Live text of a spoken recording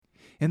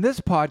In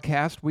this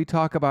podcast, we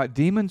talk about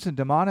demons and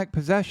demonic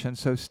possession,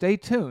 so stay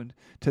tuned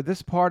to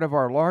this part of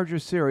our larger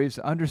series,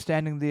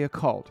 Understanding the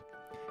Occult.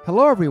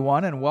 Hello,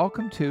 everyone, and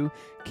welcome to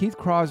Keith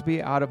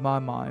Crosby Out of My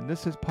Mind.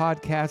 This is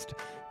podcast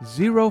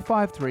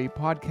 053,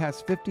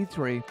 podcast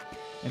 53,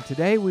 and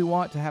today we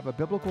want to have a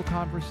biblical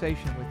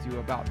conversation with you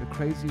about the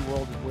crazy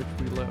world in which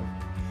we live.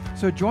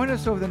 So join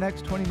us over the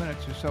next 20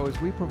 minutes or so as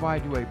we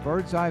provide you a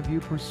bird's eye view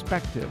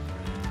perspective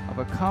of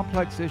a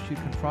complex issue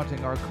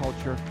confronting our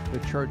culture, the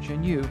church,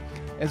 and you,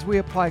 as we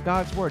apply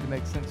God's Word to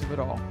make sense of it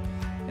all.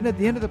 And at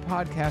the end of the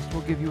podcast,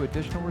 we'll give you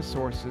additional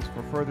resources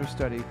for further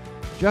study,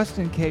 just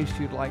in case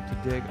you'd like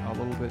to dig a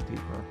little bit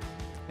deeper.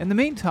 In the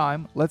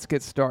meantime, let's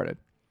get started.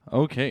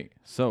 Okay,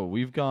 so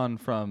we've gone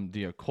from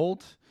the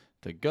occult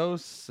to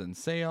ghosts and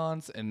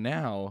seance, and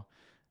now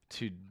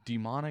to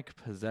demonic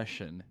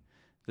possession.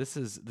 This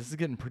is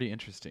getting pretty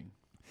interesting.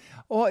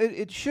 Well,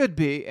 it should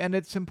be, and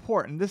it's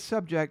important. This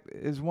subject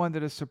is one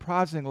that is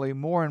surprisingly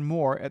more and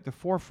more at the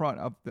forefront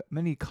of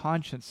many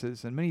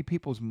consciences and many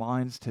people's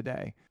minds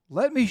today.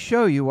 Let me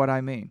show you what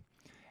I mean.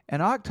 An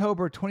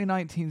October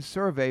 2019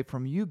 survey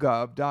from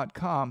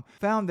YouGov.com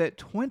found that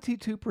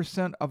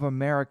 22% of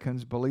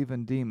Americans believe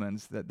in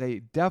demons, that they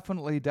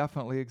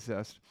definitely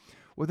exist,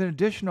 with an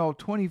additional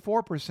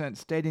 24%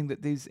 stating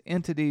that these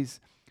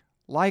entities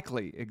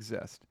likely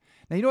exist.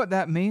 Now, you know what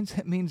that means?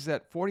 It means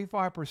that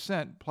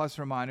 45%, plus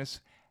or minus,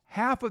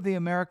 half of the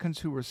Americans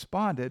who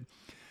responded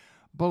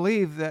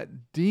believe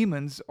that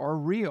demons are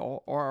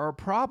real or are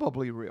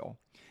probably real.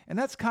 And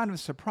that's kind of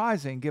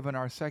surprising given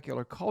our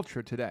secular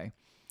culture today.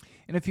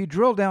 And if you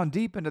drill down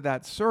deep into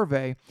that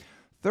survey,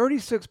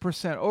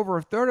 36%, over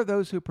a third of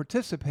those who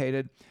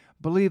participated,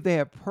 believe they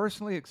have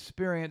personally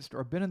experienced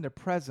or been in the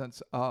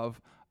presence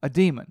of a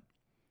demon.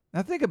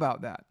 Now think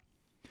about that.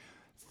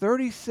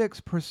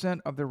 36%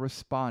 of the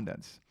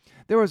respondents.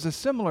 There was a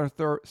similar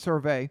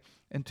survey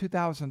in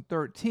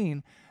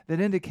 2013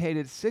 that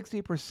indicated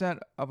 60%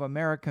 of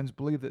Americans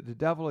believe that the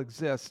devil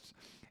exists,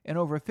 and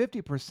over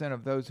 50%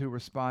 of those who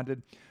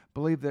responded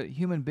believe that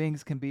human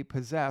beings can be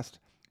possessed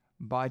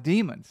by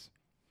demons.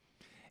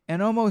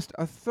 And almost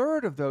a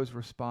third of those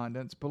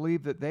respondents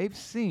believe that they've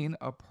seen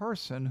a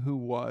person who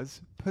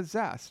was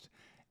possessed.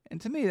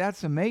 And to me,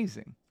 that's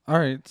amazing. All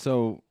right,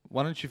 so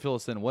why don't you fill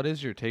us in? What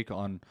is your take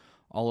on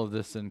all of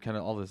this and kind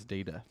of all this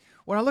data?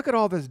 When I look at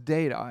all this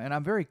data, and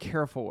I'm very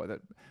careful with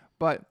it,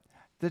 but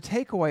the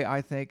takeaway,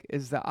 I think,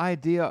 is the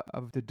idea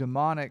of the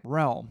demonic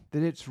realm,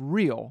 that it's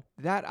real.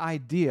 That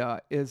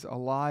idea is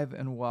alive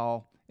and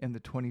well in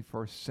the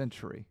 21st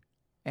century.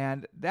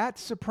 And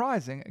that's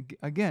surprising,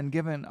 again,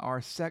 given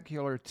our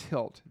secular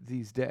tilt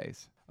these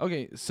days.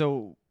 Okay,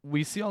 so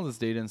we see all this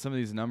data and some of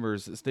these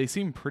numbers. They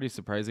seem pretty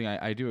surprising.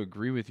 I do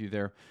agree with you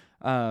there.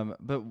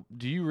 But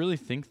do you really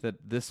think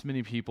that this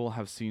many people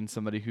have seen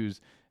somebody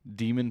who's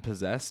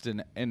demon-possessed?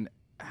 And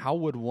how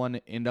would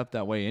one end up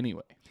that way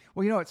anyway?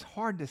 Well, you know, it's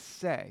hard to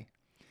say.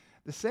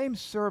 The same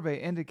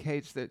survey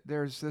indicates that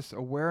there's this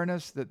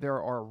awareness that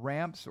there are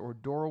ramps or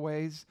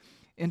doorways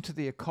into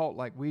the occult,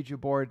 like Ouija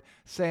board,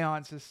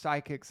 seances,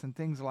 psychics, and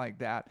things like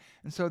that.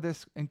 And so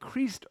this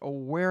increased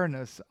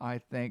awareness, I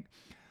think,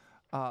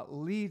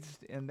 leads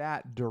in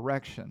that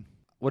direction.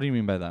 What do you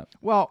mean by that?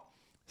 Well,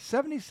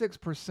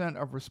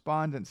 76% of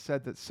respondents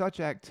said that such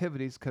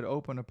activities could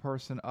open a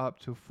person up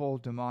to full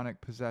demonic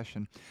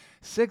possession.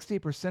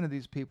 60% of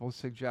these people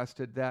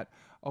suggested that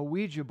a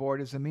Ouija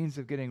board is a means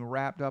of getting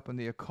wrapped up in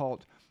the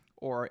occult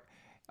or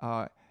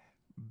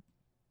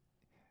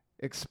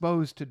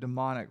exposed to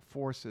demonic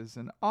forces.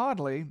 And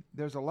oddly,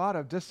 there's a lot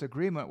of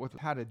disagreement with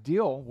how to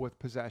deal with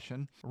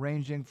possession,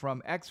 ranging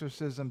from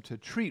exorcism to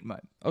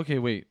treatment. Okay,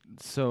 wait.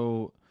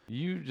 So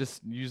you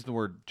just used the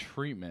word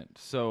treatment.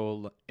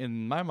 So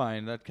in my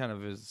mind, that kind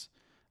of is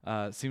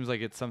seems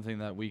like it's something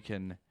that we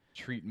can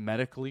treat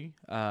medically,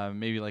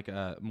 maybe like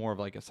more of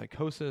like a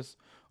psychosis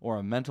or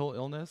a mental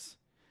illness.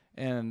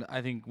 And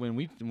I think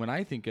when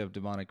I think of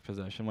demonic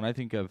possession, when I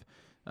think of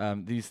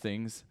these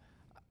things,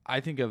 I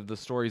think of the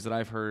stories that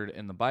I've heard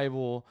in the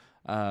Bible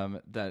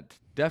that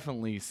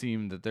definitely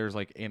seem that there's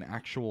like an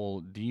actual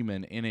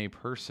demon in a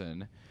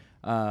person.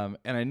 And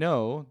I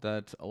know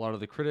that a lot of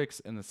the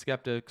critics and the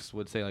skeptics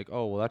would say like,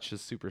 oh, well, that's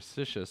just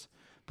superstitious.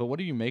 But what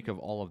do you make of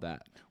all of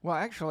that? Well,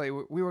 actually,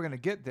 we were going to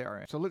get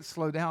there. So let's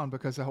slow down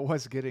because I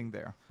was getting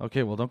there.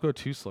 Okay, well, don't go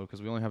too slow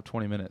because we only have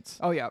 20 minutes.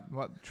 Oh, yeah.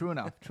 Well, true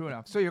enough.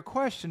 So your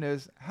question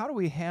is, how do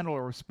we handle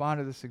or respond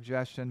to the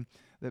suggestion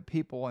that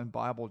people in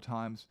Bible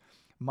times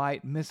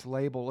might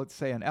mislabel, let's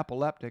say, an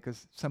epileptic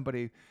as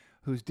somebody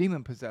who's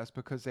demon-possessed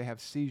because they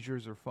have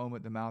seizures or foam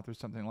at the mouth or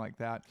something like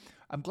that?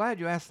 I'm glad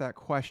you asked that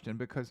question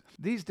because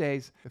these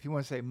days, if you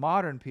want to say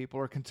modern people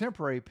or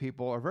contemporary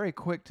people are very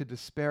quick to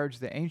disparage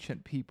the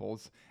ancient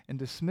peoples and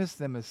dismiss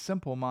them as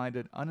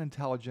simple-minded,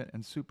 unintelligent,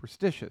 and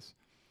superstitious.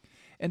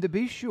 And to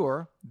be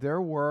sure,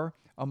 there were,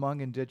 among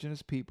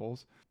indigenous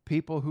peoples,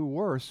 people who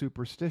were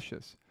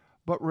superstitious.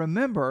 But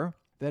remember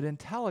that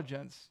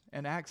intelligence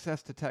and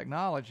access to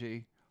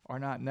technology are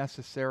not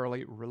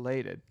necessarily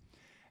related.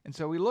 And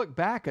so we look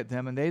back at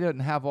them, and they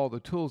didn't have all the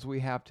tools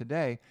we have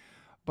today,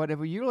 But if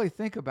you really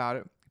think about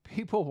it,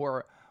 people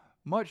were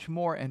much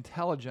more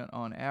intelligent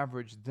on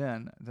average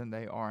then than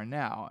they are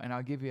now. And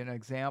I'll give you an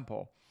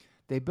example.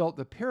 They built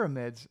the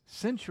pyramids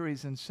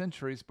centuries and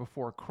centuries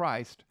before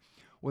Christ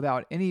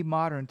without any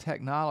modern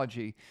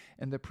technology,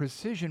 and the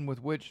precision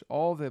with which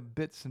all the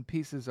bits and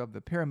pieces of the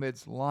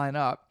pyramids line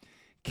up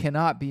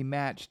cannot be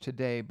matched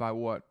today by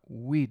what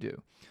we do.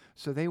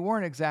 So they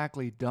weren't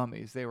exactly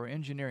dummies. They were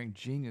engineering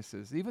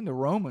geniuses. Even the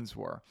Romans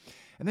were.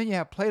 And then you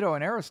have Plato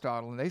and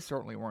Aristotle, and they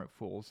certainly weren't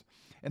fools.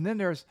 And then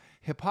there's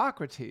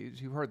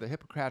Hippocrates. You've heard the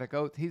Hippocratic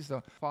Oath. He's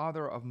the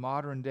father of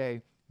modern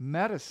day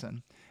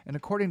medicine. And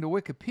according to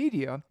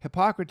Wikipedia,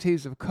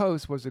 Hippocrates of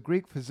Kos was a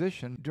Greek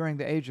physician during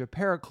the age of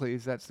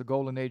Pericles, that's the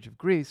golden age of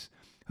Greece,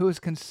 who is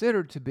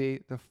considered to be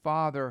the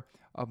father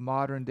of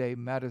modern day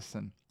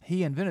medicine.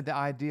 He invented the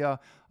idea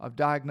of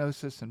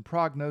diagnosis and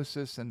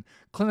prognosis and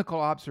clinical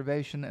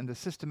observation and the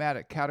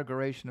systematic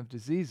categorization of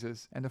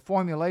diseases and the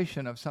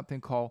formulation of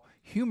something called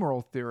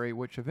humoral theory,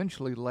 which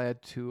eventually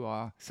led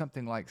to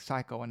something like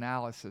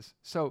psychoanalysis.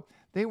 So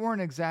they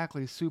weren't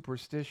exactly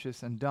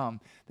superstitious and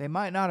dumb. They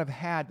might not have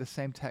had the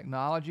same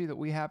technology that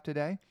we have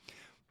today,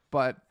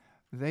 but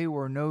they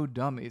were no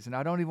dummies. And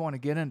I don't even want to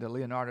get into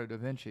Leonardo da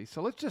Vinci.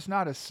 So let's just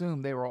not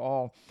assume they were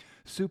all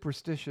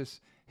superstitious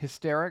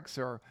hysterics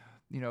or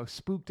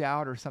spooked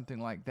out or something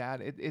like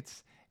that.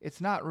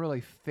 It's not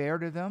really fair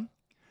to them.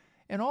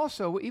 And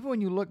also, even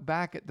when you look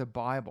back at the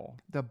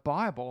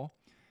Bible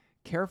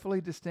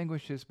carefully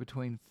distinguishes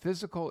between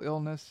physical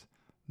illness,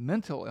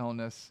 mental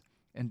illness,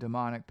 and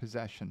demonic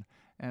possession.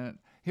 And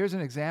here's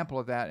an example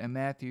of that in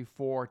Matthew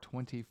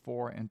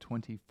 4:24 and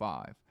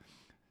 25.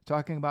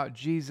 Talking about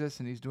Jesus,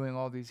 and he's doing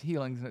all these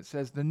healings, and it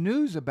says, the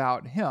news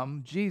about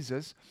him,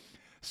 Jesus,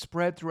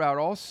 spread throughout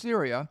all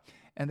Syria,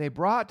 and they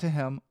brought to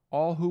him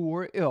all who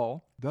were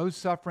ill, those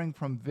suffering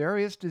from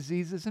various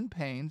diseases and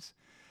pains,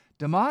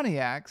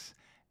 demoniacs,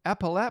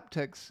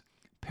 epileptics,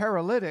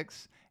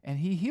 paralytics, and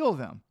he healed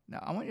them.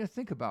 Now, I want you to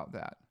think about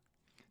that.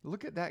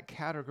 Look at that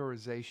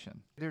categorization.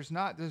 There's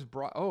not this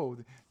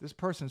this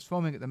person's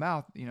foaming at the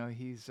mouth,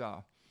 he's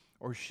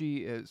or she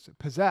is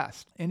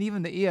possessed. And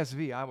even the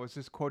ESV, I was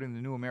just quoting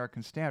the New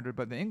American Standard,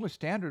 but the English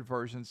Standard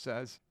Version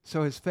says,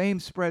 so his fame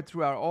spread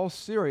throughout all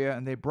Syria,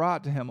 and they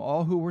brought to him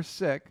all who were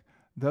sick,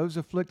 those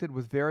afflicted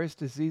with various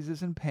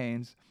diseases and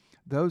pains,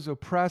 those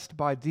oppressed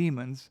by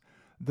demons,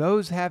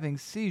 those having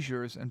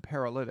seizures and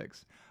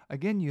paralytics.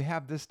 Again, you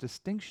have this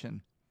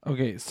distinction.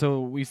 Okay,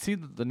 so we see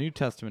that the New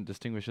Testament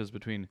distinguishes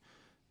between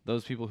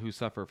those people who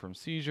suffer from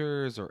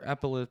seizures or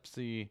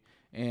epilepsy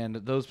and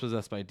those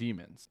possessed by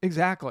demons.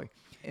 Exactly.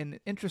 And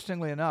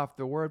interestingly enough,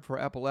 the word for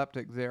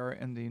epileptic there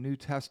in the New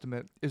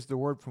Testament is the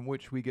word from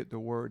which we get the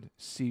word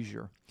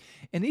seizure.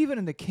 And even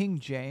in the King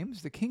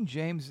James,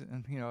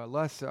 a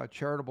less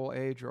charitable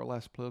age or a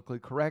less politically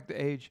correct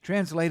age,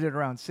 translated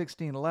around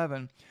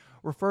 1611,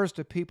 refers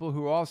to people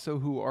who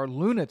are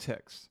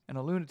lunatics. And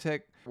a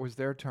lunatic was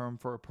their term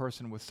for a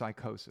person with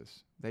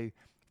psychosis. They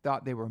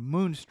thought they were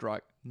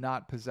moonstruck,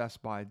 not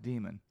possessed by a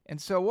demon. And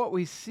so what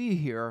we see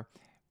here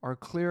are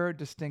clear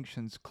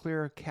distinctions,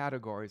 clear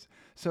categories.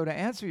 So to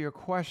answer your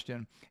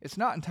question, it's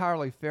not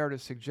entirely fair to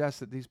suggest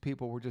that these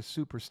people were just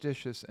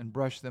superstitious and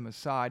brush them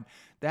aside.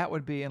 That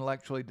would be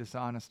intellectually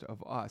dishonest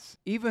of us.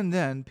 Even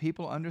then,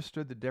 people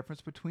understood the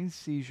difference between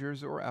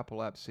seizures or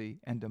epilepsy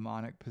and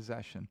demonic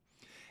possession.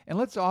 And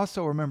let's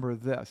also remember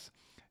this.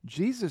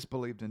 Jesus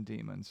believed in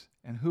demons.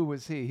 And who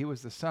was he? He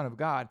was the Son of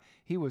God.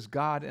 He was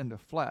God in the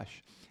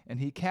flesh. And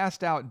he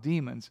cast out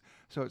demons.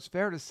 So it's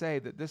fair to say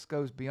that this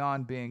goes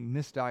beyond being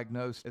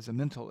misdiagnosed as a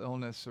mental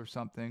illness or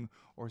something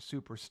or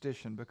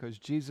superstition, because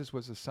Jesus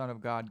was the Son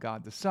of God,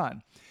 God the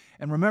Son.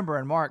 And remember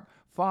in Mark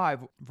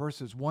 5,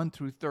 verses 1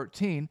 through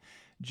 13,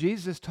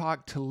 Jesus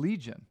talked to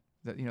Legion,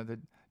 the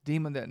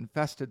demon that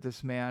infested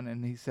this man,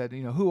 and he said,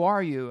 who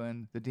are you?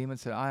 And the demon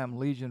said, I am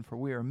Legion, for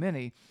we are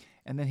many.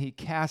 And then he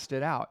cast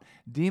it out.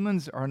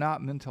 Demons are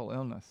not mental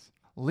illness.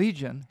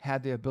 Legion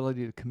had the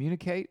ability to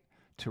communicate,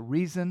 to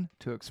reason,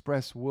 to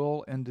express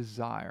will and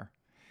desire.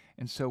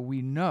 And so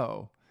we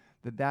know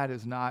that that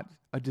is not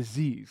a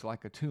disease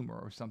like a tumor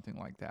or something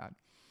like that.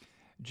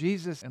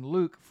 Jesus in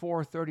Luke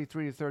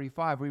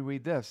 4:33-35, we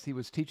read this. He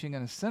was teaching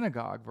in a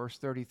synagogue, verse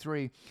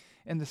 33.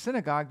 In the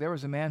synagogue there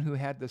was a man who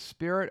had the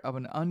spirit of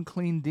an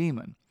unclean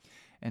demon.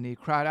 And he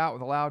cried out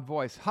with a loud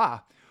voice,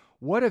 Ha!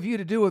 What have you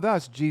to do with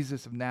us,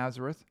 Jesus of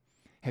Nazareth?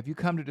 Have you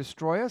come to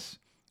destroy us?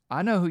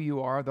 I know who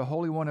you are, the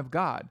Holy One of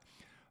God.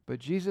 But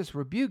Jesus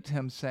rebuked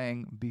him,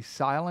 saying, Be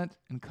silent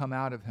and come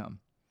out of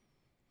him.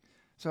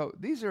 So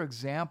these are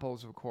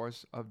examples, of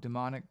course, of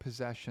demonic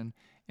possession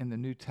in the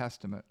New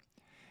Testament.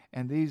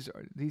 And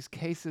these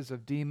cases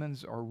of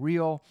demons are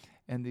real,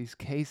 and these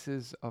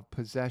cases of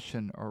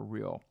possession are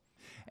real.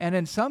 And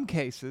in some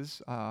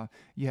cases,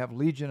 you have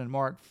Legion in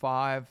Mark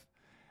 5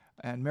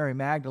 and Mary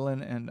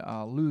Magdalene in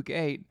Luke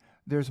 8.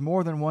 There's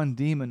more than one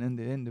demon in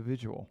the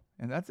individual.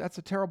 And that's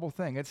a terrible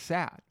thing. It's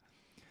sad.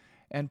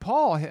 And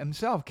Paul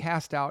himself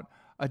cast out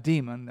a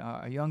demon.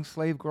 A young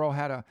slave girl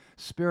had a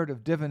spirit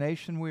of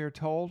divination, we are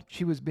told.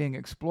 She was being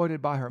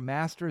exploited by her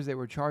masters. They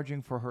were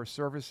charging for her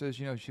services.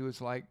 You know, she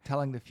was like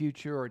telling the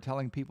future or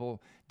telling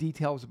people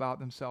details about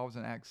themselves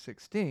in Acts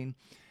 16.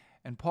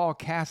 And Paul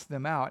cast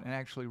them out and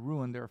actually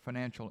ruined their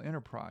financial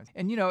enterprise.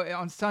 And you know,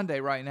 on Sunday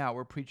right now,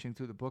 we're preaching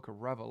through the book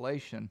of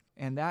Revelation,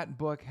 and that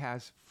book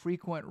has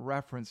frequent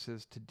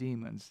references to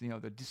demons. You know,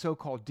 the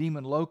so-called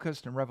demon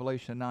locust in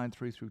Revelation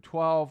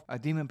 9:3-12, a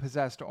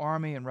demon-possessed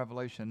army in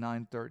Revelation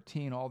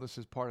 9:13. All this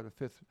is part of the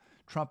fifth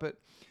trumpet.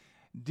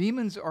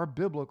 Demons are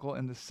biblical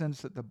in the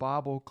sense that the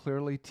Bible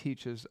clearly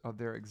teaches of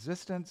their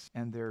existence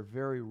and their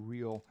very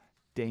real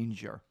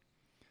danger.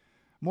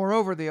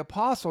 Moreover, the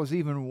apostles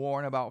even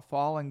warn about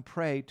falling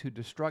prey to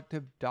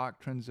destructive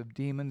doctrines of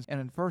demons. And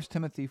in 1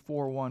 Timothy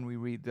 4:1, we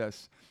read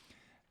this: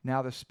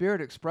 "Now the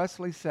Spirit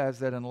expressly says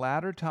that in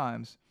latter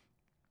times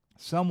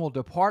some will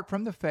depart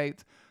from the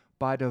faith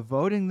by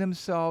devoting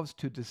themselves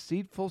to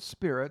deceitful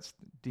spirits,"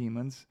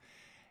 demons,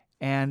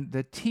 "and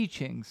the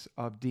teachings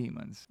of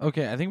demons."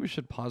 Okay, I think we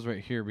should pause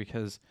right here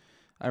because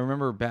I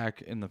remember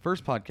back in the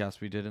first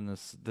podcast we did in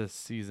this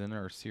season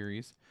or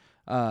series,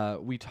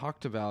 we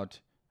talked about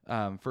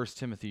 1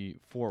 Timothy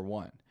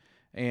 4:1,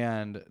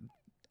 and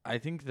I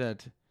think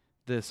that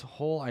this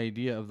whole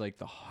idea of like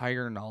the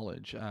higher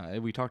knowledge,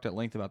 we talked at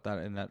length about that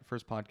in that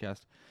first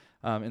podcast,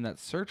 in that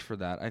search for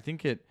that. I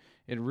think it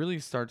really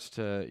you start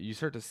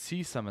to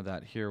see some of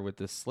that here with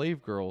this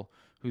slave girl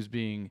who's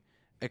being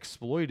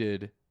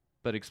exploited,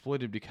 but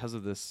exploited because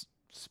of this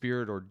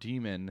spirit or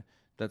demon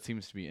that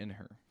seems to be in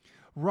her.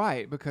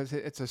 Right, because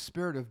it's a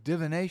spirit of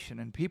divination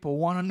and people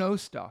want to know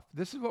stuff.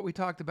 This is what we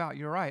talked about,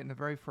 you're right, in the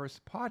very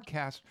first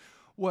podcast,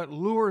 what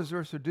lures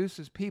or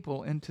seduces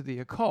people into the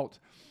occult.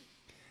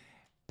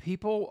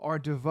 People are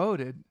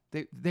devoted,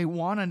 they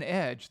want an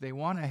edge, they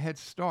want a head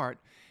start.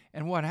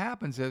 And what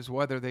happens is,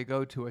 whether they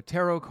go to a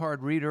tarot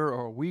card reader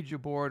or a Ouija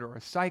board or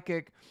a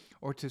psychic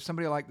or to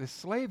somebody like this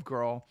slave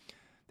girl,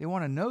 they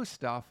want to know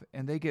stuff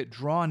and they get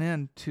drawn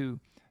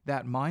into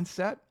that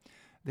mindset.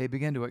 They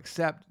begin to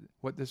accept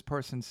what this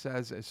person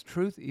says as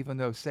truth, even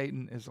though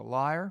Satan is a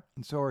liar,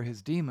 and so are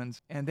his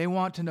demons. And they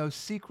want to know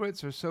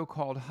secrets or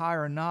so-called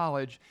higher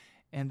knowledge,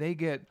 and they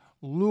get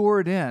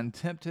lured in,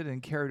 tempted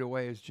and carried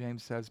away, as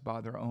James says, by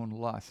their own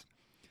lust.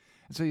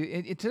 And so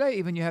today,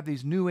 even you have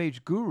these New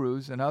Age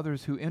gurus and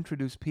others who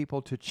introduce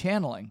people to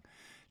channeling.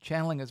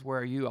 Channeling is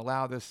where you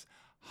allow this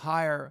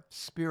higher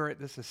spirit,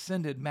 this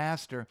ascended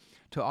master,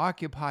 to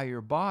occupy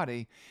your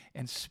body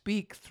and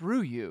speak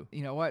through you.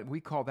 You know what?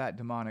 We call that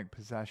demonic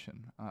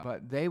possession.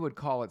 But they would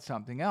call it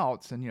something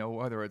else. And, you know,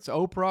 whether it's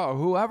Oprah or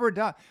whoever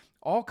does,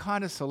 all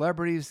kind of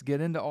celebrities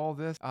get into all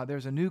this.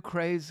 There's a new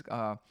craze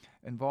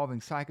involving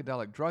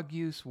psychedelic drug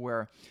use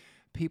where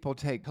people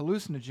take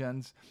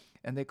hallucinogens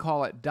and they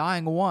call it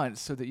dying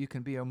once so that you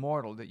can be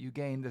immortal, that you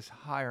gain this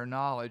higher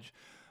knowledge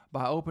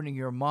by opening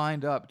your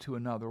mind up to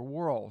another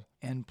world.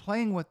 And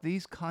playing with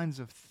these kinds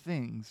of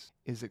things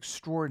is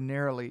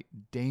extraordinarily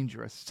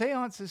dangerous.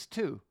 Seances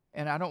too.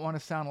 And I don't want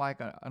to sound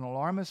like an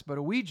alarmist, but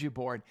a Ouija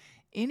board.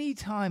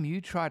 Anytime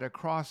you try to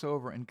cross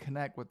over and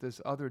connect with this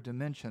other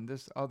dimension,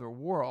 this other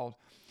world,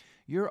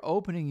 you're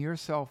opening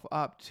yourself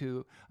up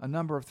to a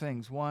number of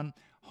things. One,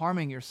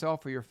 harming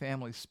yourself or your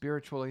family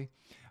spiritually.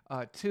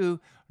 Two,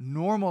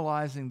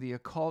 normalizing the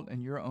occult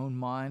in your own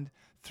mind.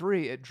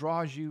 Three, it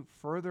draws you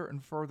further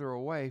and further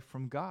away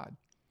from God.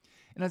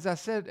 And as I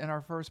said in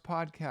our first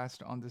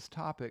podcast on this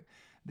topic,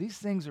 these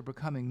things are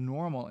becoming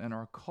normal in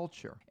our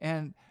culture.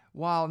 And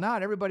while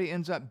not everybody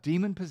ends up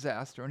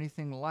demon-possessed or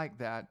anything like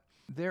that,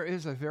 there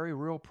is a very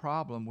real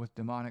problem with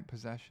demonic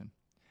possession.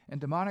 And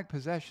demonic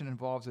possession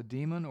involves a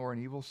demon or an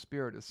evil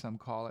spirit, as some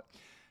call it,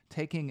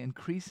 taking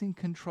increasing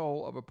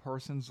control of a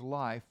person's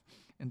life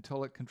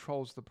until it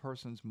controls the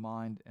person's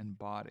mind and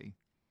body.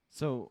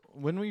 So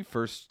when we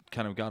first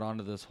kind of got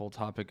onto this whole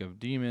topic of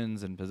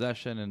demons and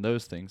possession and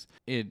those things,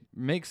 it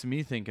makes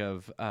me think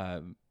of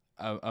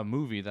a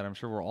movie that I'm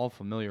sure we're all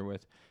familiar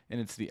with, and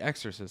it's The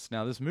Exorcist.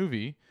 Now, this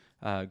movie,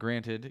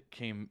 granted,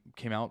 came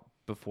out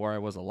before I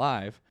was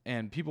alive,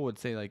 and people would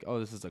say, like, oh,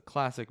 this is a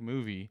classic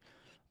movie,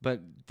 but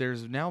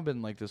there's now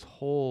been, like, this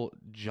whole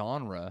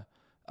genre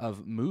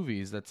of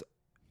movies that's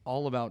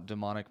all about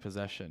demonic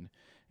possession,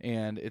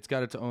 and it's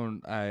got its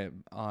own,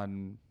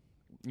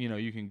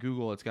 you can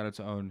Google, it's got its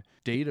own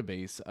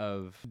database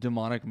of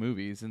demonic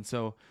movies. And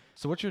so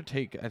what's your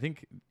take, I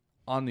think,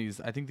 on these?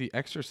 I think The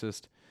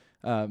Exorcist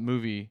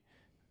movie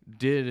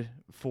did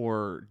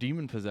for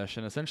demon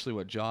possession essentially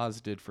what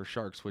Jaws did for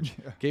sharks, which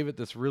gave it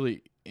this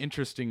really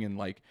interesting and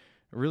like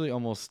really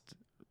almost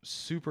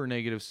super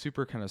negative,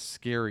 super kind of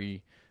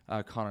scary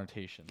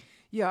connotation.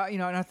 Yeah,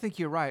 and I think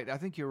you're right. I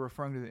think you're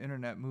referring to the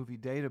Internet Movie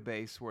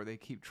Database where they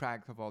keep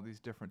track of all these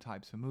different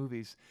types of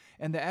movies.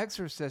 And The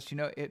Exorcist,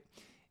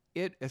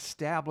 it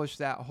established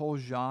that whole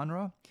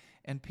genre,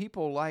 and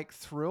people like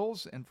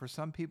thrills, and for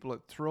some people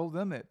it thrilled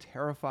them, it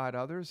terrified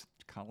others,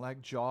 kind of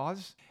like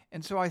Jaws.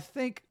 And so I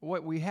think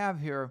what we have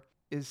here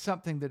is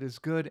something that is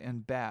good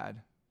and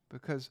bad,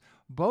 because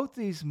both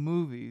these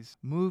movies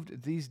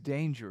moved these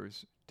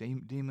dangers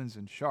demons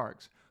and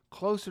sharks,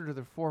 closer to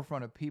the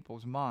forefront of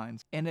people's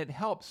minds. And it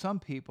helps some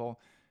people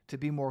to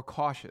be more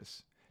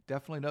cautious.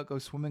 Definitely don't go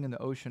swimming in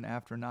the ocean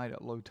after night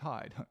at low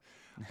tide.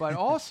 But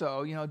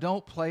also,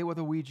 don't play with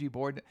a Ouija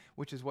board,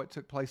 which is what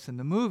took place in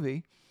the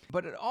movie.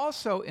 But it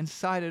also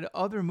incited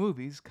other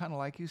movies, kind of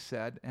like you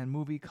said, and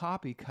movie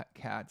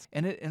copycats.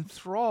 And it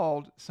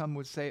enthralled, some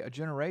would say, a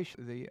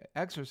generation. The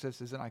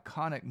Exorcist is an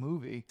iconic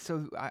movie.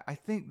 So I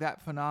think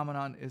that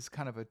phenomenon is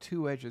kind of a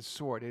two-edged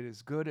sword. It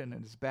is good and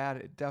it is bad.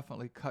 It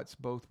definitely cuts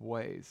both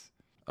ways.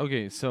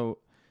 Okay, so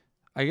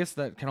I guess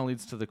that kind of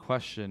leads to the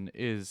question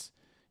is,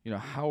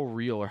 how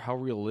real or how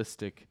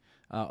realistic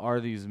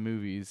are these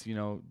movies?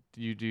 Do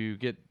you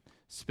get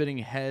spitting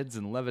heads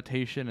and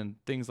levitation and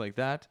things like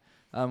that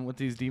with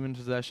these demon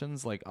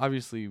possessions? Like,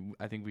 obviously,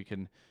 I think we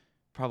can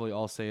probably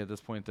all say at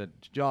this point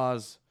that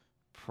Jaws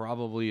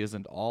probably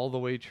isn't all the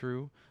way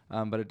true,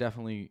 but it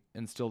definitely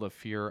instilled a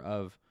fear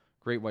of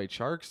great white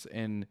sharks.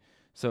 And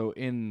so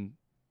in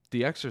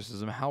The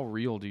Exorcism, how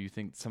real do you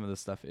think some of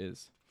this stuff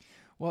is?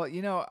 Well,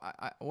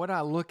 what I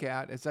look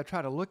at is I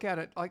try to look at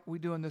it like we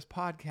do in this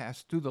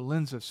podcast through the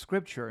lens of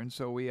Scripture. And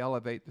so we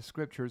elevate the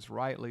Scriptures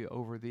rightly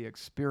over the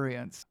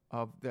experience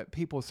of that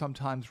people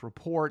sometimes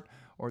report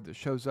or that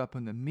shows up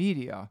in the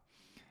media,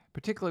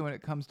 particularly when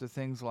it comes to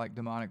things like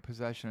demonic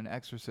possession and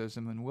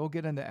exorcism. And we'll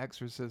get into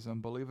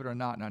exorcism, believe it or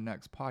not, in our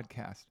next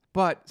podcast.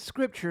 But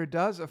Scripture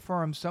does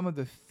affirm some of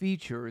the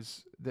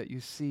features that you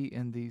see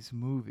in these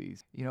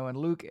movies. In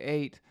Luke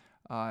 8,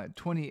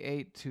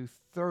 28 to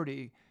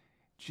 30,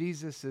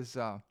 Jesus is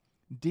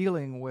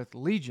dealing with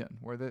Legion,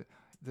 where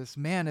this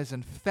man is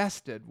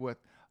infested with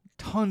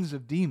tons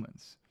of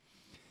demons.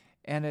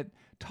 And it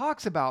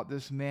talks about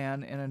this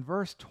man, and in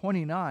verse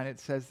 29, it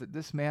says that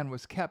this man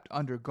was kept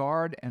under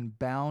guard and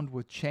bound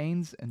with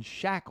chains and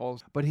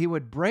shackles, but he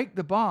would break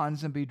the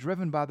bonds and be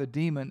driven by the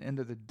demon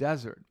into the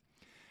desert.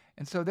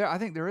 And so I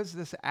think there is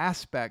this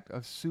aspect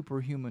of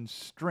superhuman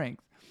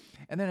strength.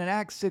 And then in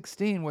Acts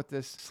 16, with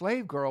this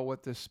slave girl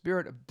with the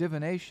spirit of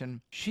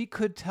divination, she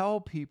could tell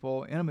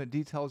people intimate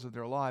details of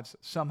their lives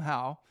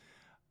somehow.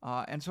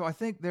 And so I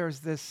think there's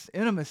this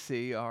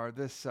intimacy or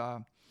this,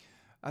 I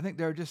think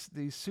there are just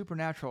these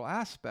supernatural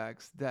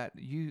aspects that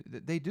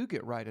they do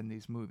get right in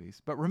these movies.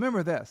 But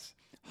remember this,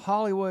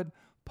 Hollywood,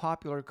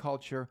 popular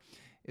culture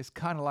is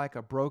kind of like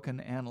a broken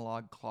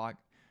analog clock.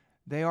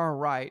 They are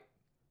right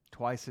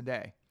twice a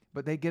day,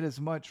 but they get as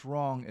much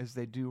wrong as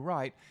they do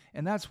right.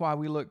 And that's why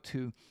we look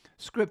to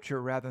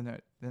Scripture rather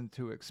than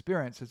to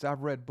experience. As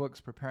I've read books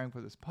preparing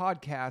for this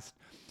podcast,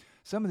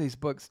 some of these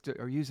books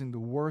are using the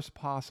worst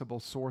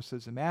possible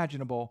sources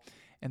imaginable,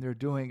 and they're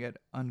doing it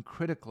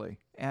uncritically.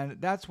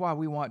 And that's why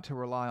we want to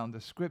rely on the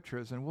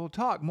Scriptures. And we'll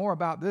talk more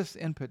about this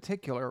in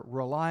particular,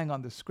 relying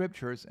on the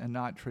Scriptures and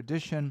not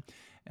tradition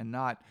and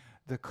not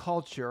the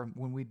culture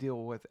when we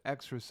deal with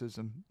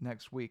exorcism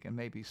next week, and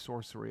maybe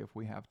sorcery if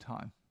we have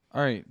time.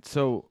 All right,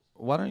 so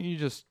why don't you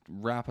just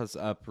wrap us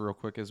up real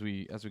quick as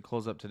we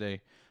close up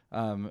today?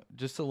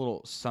 Just a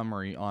little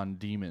summary on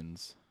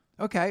demons.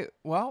 Okay,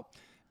 well,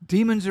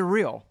 demons are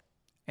real,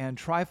 and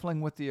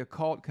trifling with the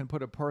occult can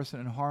put a person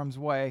in harm's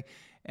way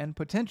and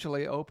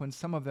potentially open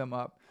some of them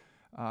up,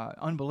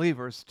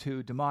 unbelievers,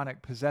 to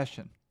demonic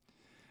possession.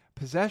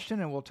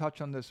 Possession, and we'll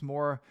touch on this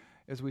more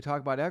as we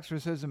talk about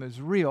exorcism, is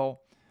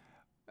real,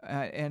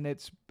 and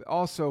it's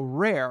also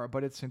rare,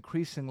 but it's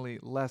increasingly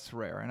less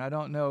rare. And I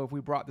don't know if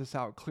we brought this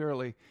out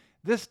clearly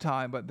this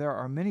time, but there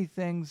are many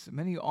things,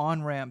 many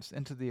on-ramps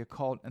into the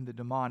occult and the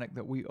demonic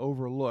that we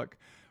overlook,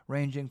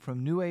 ranging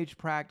from New Age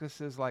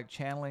practices like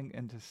channeling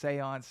into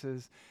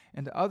seances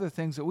and to other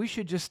things that we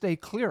should just stay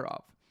clear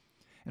of.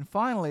 And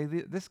finally,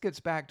 this gets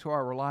back to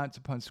our reliance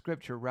upon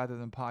Scripture rather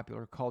than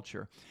popular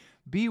culture.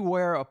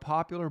 Beware of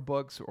popular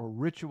books or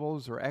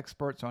rituals or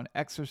experts on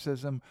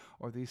exorcism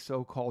or these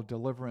so-called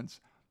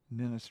deliverance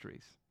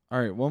ministries.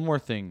 All right, one more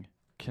thing.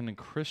 Can a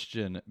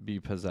Christian be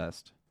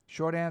possessed?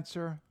 Short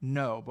answer,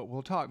 no, but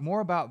we'll talk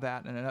more about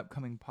that in an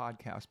upcoming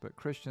podcast, but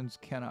Christians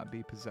cannot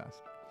be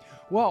possessed.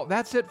 Well,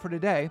 that's it for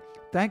today.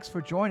 Thanks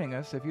for joining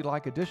us. If you'd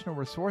like additional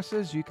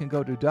resources, you can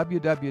go to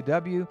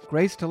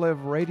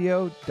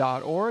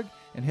www.gracetoliveradio.org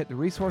and hit the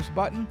resource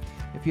button.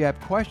 If you have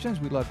questions,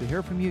 we'd love to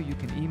hear from you. You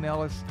can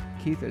email us,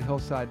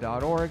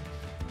 keith@hillside.org.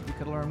 You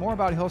can learn more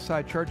about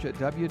Hillside Church at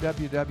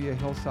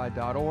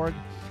www.hillside.org.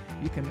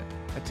 You can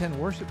attend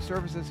worship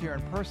services here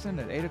in person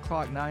at 8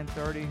 o'clock,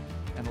 9:30,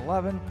 and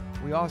 11.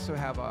 We also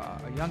have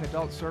a young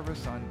adult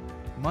service on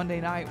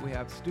Monday night. We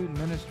have student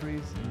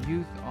ministries and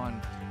youth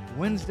on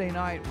Wednesday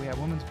night. We have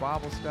women's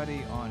Bible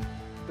study on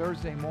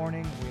Thursday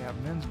morning. We have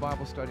men's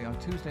Bible study on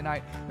Tuesday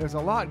night. There's a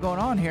lot going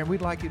on here, and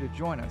we'd like you to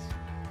join us.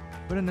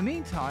 But in the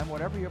meantime,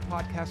 whatever your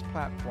podcast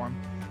platform,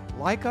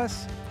 like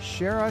us,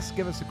 share us,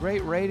 give us a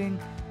great rating,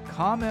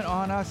 comment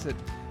on us. It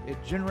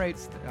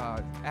generates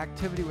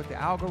activity with the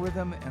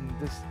algorithm, and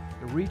the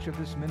reach of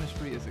this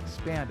ministry is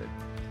expanded.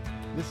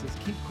 This is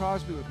Keith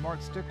Crosby with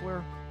Mark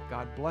Stickler.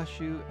 God bless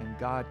you, and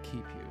God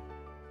keep you.